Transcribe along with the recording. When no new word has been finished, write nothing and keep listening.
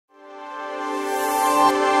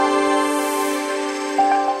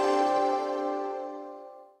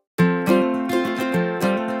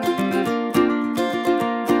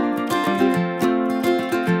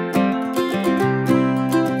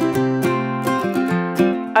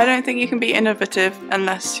I don't think you can be innovative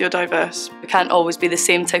unless you're diverse. We can't always be the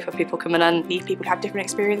same type of people coming in. Need people who have different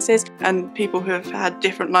experiences. And people who have had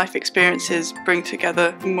different life experiences bring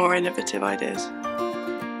together more innovative ideas.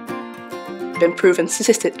 It's been proven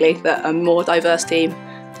statistically that a more diverse team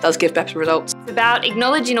does give better results. It's about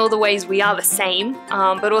acknowledging all the ways we are the same,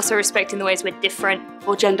 but also respecting the ways we're different.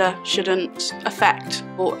 Or gender shouldn't affect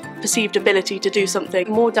or perceived ability to do something.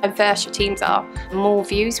 The more diverse your teams are, the more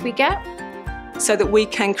views we get. So that we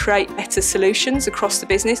can create better solutions across the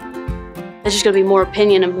business. There's just going to be more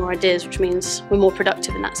opinion and more ideas, which means we're more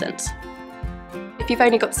productive in that sense. If you've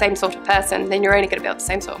only got the same sort of person, then you're only going to build the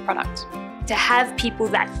same sort of product. To have people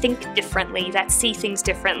that think differently, that see things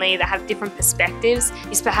differently, that have different perspectives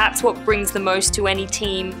is perhaps what brings the most to any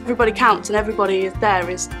team. Everybody counts and everybody is there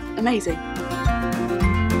is amazing.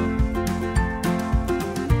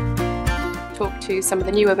 Talk to some of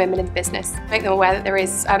the newer women in the business, make them aware that there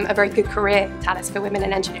is a very good career at Thales for women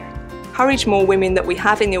in engineering. Encourage more women that we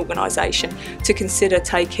have in the organisation to consider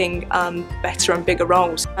taking better and bigger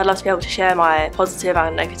roles. I'd love to be able to share my positive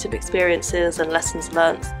and negative experiences and lessons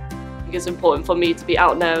learnt. It's important for me to be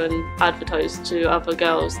out there and advertise to other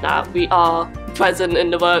girls that we are present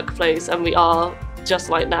in the workplace and we are just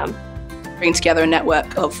like them. Bring together a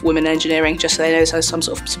network of women in engineering just so they know there's some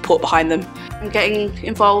sort of support behind them. I'm getting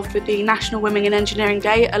involved with the National Women in Engineering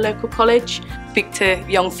Day at a local college. Speak to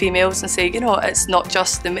young females and say, you know, it's not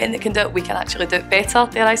just the men that can do it, we can actually do it better,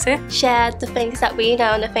 dare I say. Share the things that we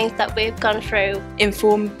know and the things that we've gone through.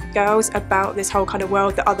 Inform girls about this whole kind of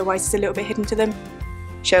world that otherwise is a little bit hidden to them.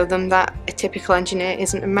 Show them that a typical engineer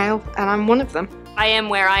isn't a male, and I'm one of them. I am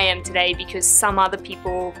where I am today because some other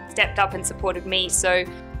people stepped up and supported me, so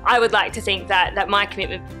I would like to think that my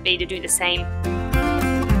commitment would be to do the same.